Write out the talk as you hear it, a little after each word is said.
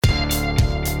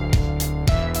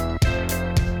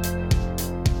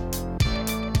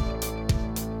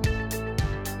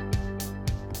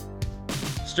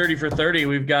30 for 30.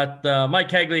 We've got Mike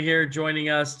Cagley here joining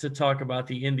us to talk about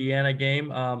the Indiana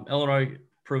game. Illinois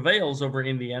prevails over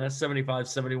Indiana,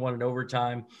 75-71 in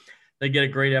overtime. They get a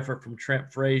great effort from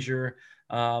Trent Frazier.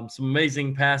 Some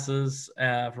amazing passes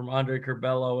from Andre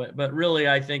Curbelo. But really,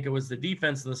 I think it was the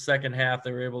defense in the second half.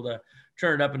 They were able to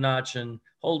turn it up a notch and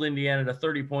hold Indiana to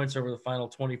 30 points over the final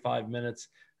 25 minutes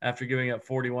after giving up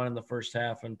 41 in the first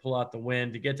half and pull out the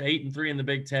win to get to 8-3 in the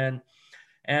Big Ten.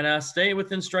 And stay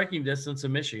within striking distance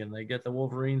of Michigan. They get the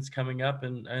Wolverines coming up,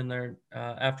 and they're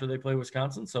after they play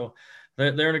Wisconsin, so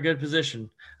they're in a good position.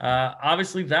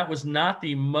 Obviously, that was not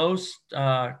the most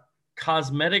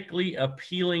cosmetically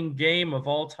appealing game of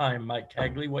all time. Mike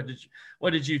Cagley,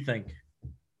 what did you think?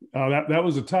 That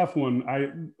was a tough one.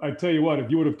 I tell you what,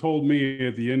 if you would have told me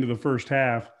at the end of the first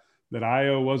half that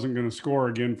Iowa wasn't going to score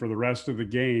again for the rest of the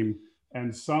game,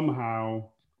 and somehow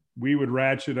we would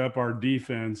ratchet up our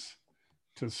defense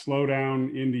to slow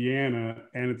down Indiana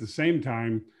and at the same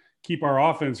time keep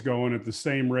our offense going at the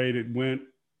same rate it went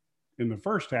in the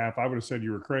first half, I would have said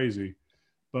you were crazy.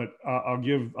 But I'll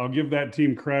give that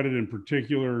team credit, in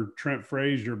particular Trent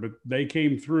Frazier. But they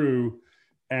came through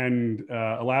and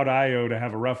allowed Io to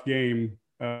have a rough game,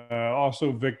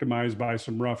 also victimized by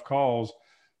some rough calls.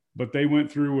 But they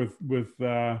went through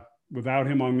without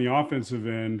him on the offensive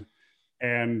end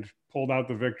and pulled out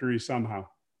the victory somehow.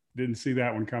 Didn't see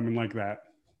that one coming like that.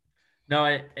 No,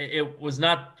 it was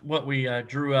not what we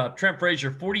drew up. Trent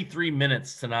Frazier, 43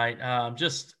 minutes tonight.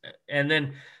 And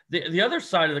then the other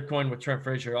side of the coin with Trent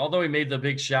Frazier, although he made the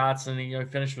big shots and he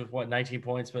finished with 19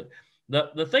 points, but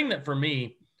the thing that for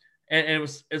me, and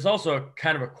it's also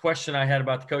kind of a question I had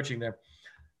about the coaching there.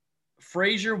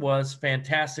 Frazier was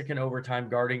fantastic in overtime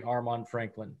guarding Armaan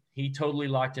Franklin. He totally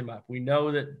locked him up. We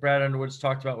know that Brad Underwood's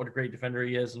talked about what a great defender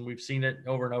he is, and we've seen it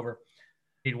over and over.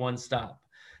 Need one stop.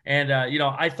 And, I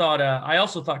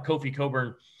also thought Kofi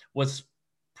Cockburn was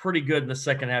pretty good in the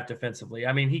second half defensively.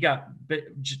 I mean,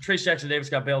 Trace Jackson-Davis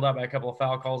got bailed out by a couple of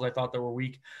foul calls I thought they were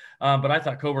weak, but I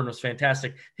thought Cockburn was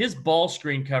fantastic. His ball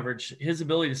screen coverage, his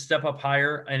ability to step up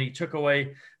higher, and he took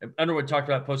away, Underwood talked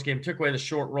about post-game, took away the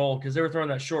short roll because they were throwing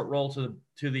that short roll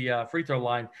to the free throw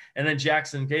line, and then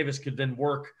Jackson-Davis could then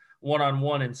work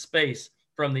one-on-one in space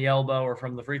from the elbow or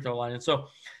from the free throw line. And so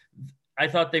I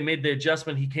thought they made the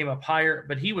adjustment. He came up higher,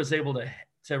 but he was able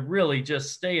to really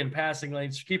just stay in passing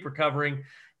lanes, keep recovering,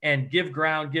 and give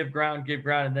ground,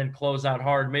 and then close out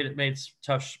hard. Made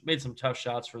some tough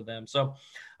shots for them. So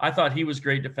I thought he was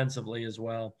great defensively as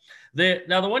well. The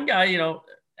one guy,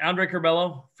 Andre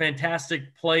Curbelo,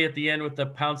 fantastic play at the end with the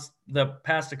pass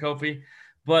to Kofi.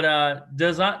 But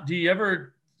do you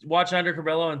ever watch Andre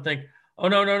Curbelo and think, oh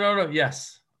no,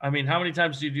 yes? I mean, how many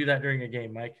times do you do that during a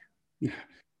game, Mike?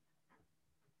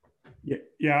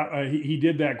 Yeah, he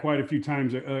did that quite a few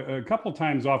times. A couple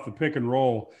times off the pick and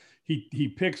roll,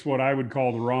 he picks what I would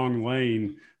call the wrong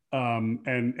lane,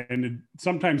 and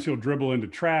sometimes he'll dribble into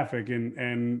traffic,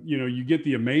 and you get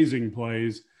the amazing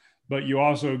plays, but you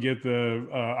also get the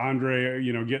Andre,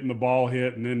 getting the ball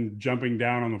hit and then jumping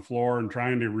down on the floor and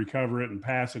trying to recover it and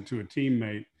pass it to a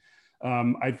teammate.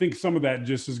 I think some of that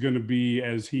just is going to be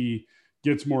as he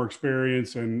gets more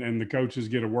experience and the coaches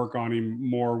get to work on him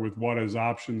more with what his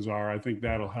options are. I think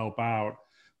that'll help out.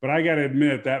 But I got to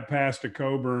admit that pass to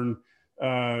Cockburn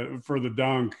for the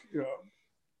dunk,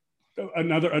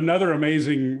 another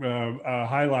amazing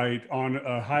highlight on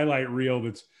a highlight reel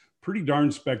that's pretty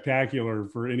darn spectacular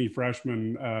for any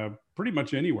freshman, pretty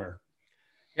much anywhere.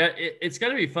 Yeah, it's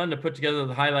going to be fun to put together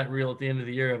the highlight reel at the end of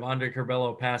the year of Andre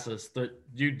Curbelo passes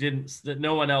that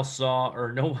no one else saw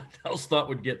or no one else thought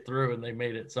would get through, and they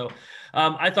made it. So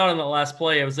I thought on the last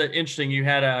play, it was interesting. You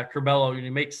had Curbelo, and he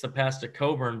makes the pass to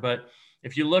Cockburn, but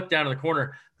if you look down in the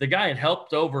corner, the guy had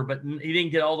helped over, but he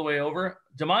didn't get all the way over.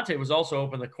 DeMonte was also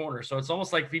open the corner. So it's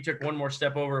almost like if he took one more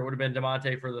step over, it would have been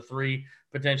DeMonte for the three,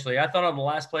 potentially. I thought on the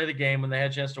last play of the game when they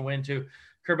had a chance to win too,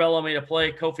 Curbelo made a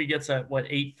play. Kofi gets a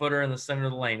 8-footer in the center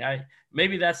of the lane.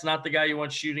 Maybe that's not the guy you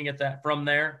want shooting at that from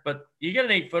there, but you get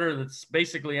an 8-footer that's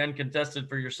basically uncontested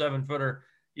for your 7-footer.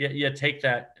 You take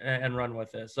that and run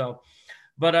with it. So,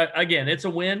 but again, it's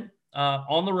a win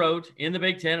on the road in the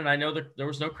Big Ten, and I know that there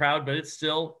was no crowd, but it's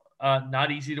still not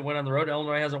easy to win on the road.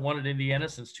 Illinois hasn't won at Indiana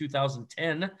since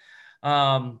 2010,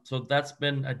 so that's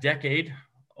been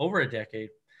over a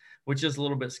decade, which is a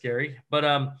little bit scary.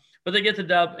 But they get the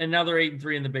dub, and now they're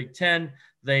 8-3 in the Big Ten.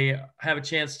 They have a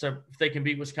chance to, if they can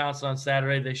beat Wisconsin on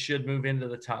Saturday, they should move into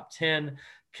the top 10,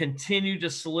 continue to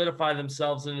solidify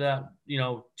themselves into that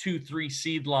 2-3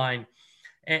 seed line.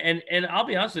 And I'll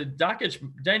be honest with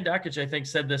you, Dan Dakich, I think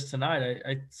said this tonight.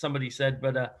 Somebody said,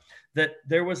 but that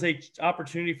there was a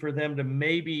opportunity for them to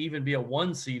maybe even be a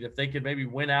 1 seed if they could maybe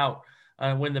win out,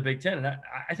 win the Big Ten. And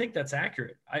I think that's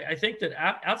accurate. I think that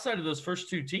outside of those first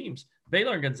 2 teams,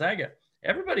 Baylor and Gonzaga,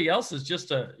 everybody else is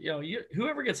just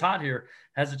whoever gets hot here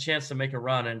has a chance to make a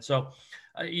run. And so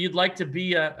you'd like to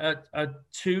be a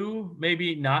 2,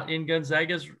 maybe not in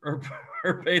Gonzaga's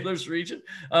or Baylor's region,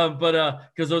 but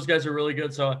because those guys are really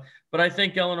good. So, but I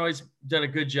think Illinois has done a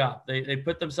good job. They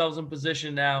put themselves in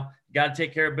position now. Got to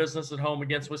take care of business at home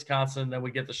against Wisconsin. Then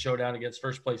we get the showdown against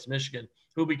first place Michigan,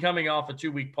 who'll be coming off a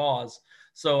 2-week pause.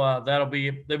 So they'll be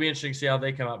interesting to see how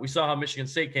they come out. We saw how Michigan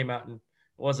State came out and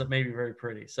wasn't maybe very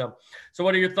pretty. So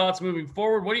what are your thoughts moving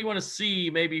forward? What do you want to see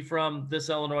maybe from this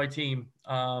Illinois team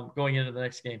going into the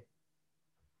next game?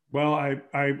 Well,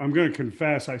 I'm going to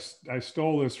confess, I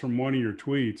stole this from one of your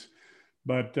tweets,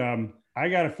 but I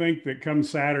got to think that come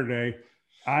Saturday,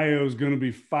 Ayo is going to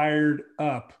be fired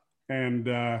up,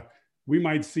 and we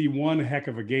might see one heck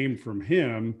of a game from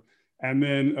him. And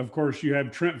then, of course, you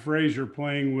have Trent Frazier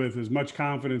playing with as much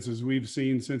confidence as we've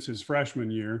seen since his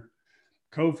freshman year.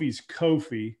 Kofi's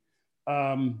Kofi.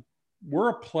 We're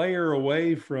a player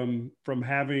away from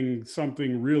having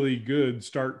something really good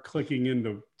start clicking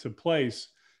into place.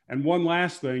 And one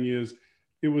last thing is,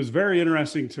 it was very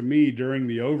interesting to me during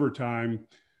the overtime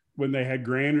when they had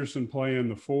Granderson playing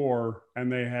the 4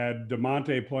 and they had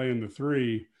DeMonte playing the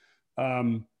 3.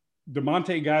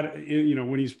 DeMonte got,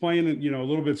 when he's playing, a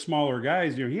little bit smaller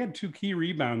guys, he had 2 key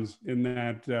rebounds in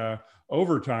that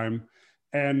overtime.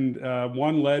 And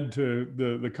one led to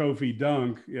the Kofi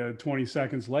dunk 20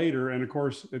 seconds later. And of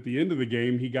course, at the end of the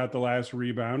game, he got the last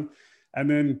rebound. And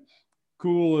then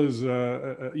cool as,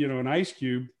 an ice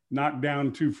cube, knocked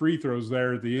down 2 free throws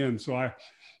there at the end. So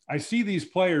I see these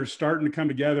players starting to come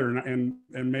together, and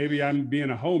maybe I'm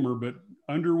being a homer, but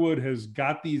Underwood has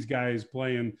got these guys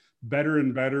playing better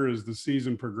and better as the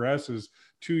season progresses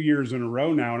 2 years in a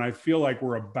row now. And I feel like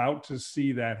we're about to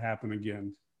see that happen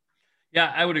again.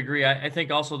 Yeah, I would agree. I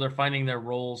think also they're finding their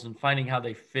roles and finding how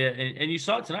they fit. And you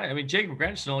saw it tonight. I mean, Jacob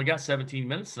Granderson only got 17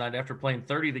 minutes tonight after playing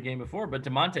 30 the game before, but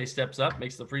DeMonte steps up,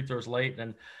 makes the free throws late,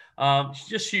 and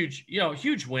just huge,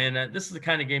 huge win. This is the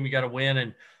kind of game you got to win.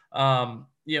 And,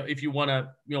 if you want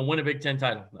to, win a Big Ten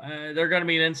title, they're going to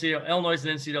be Illinois is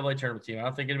an NCAA tournament team. I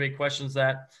don't think anybody questions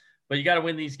that, but you got to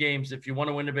win these games if you want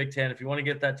to win the Big Ten, if you want to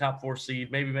get that top 4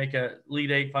 seed, maybe make a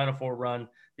Elite 8, Final 4 run.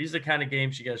 These are the kind of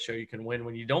games you got to show you can win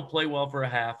when you don't play well for a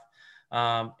half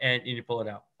and you pull it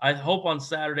out. I hope on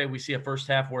Saturday we see a first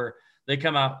half where they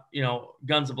come out,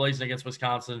 guns a-blazing against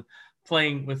Wisconsin,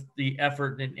 playing with the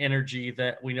effort and energy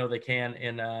that we know they can.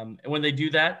 And when they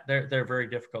do that, they're very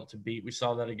difficult to beat. We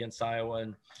saw that against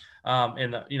Iowa,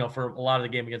 and for a lot of the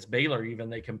game against Baylor, even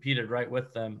they competed right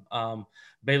with them.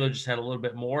 Baylor just had a little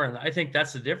bit more, and I think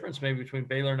that's the difference maybe between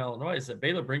Baylor and Illinois is that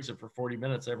Baylor brings it for 40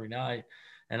 minutes every night,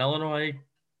 and Illinois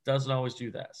doesn't always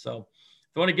do that. So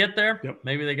if you want to get there,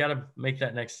 Maybe they got to make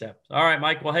that next step. All right,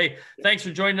 Mike. Well, hey, thanks for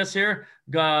joining us here.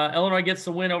 Illinois gets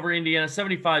the win over Indiana,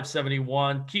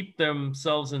 75-71. Keep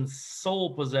themselves in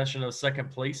sole possession of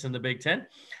second place in the Big Ten.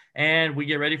 And we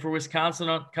get ready for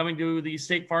Wisconsin coming to the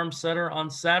State Farm Center on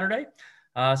Saturday.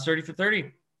 30 for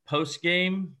 30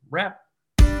 post-game wrap.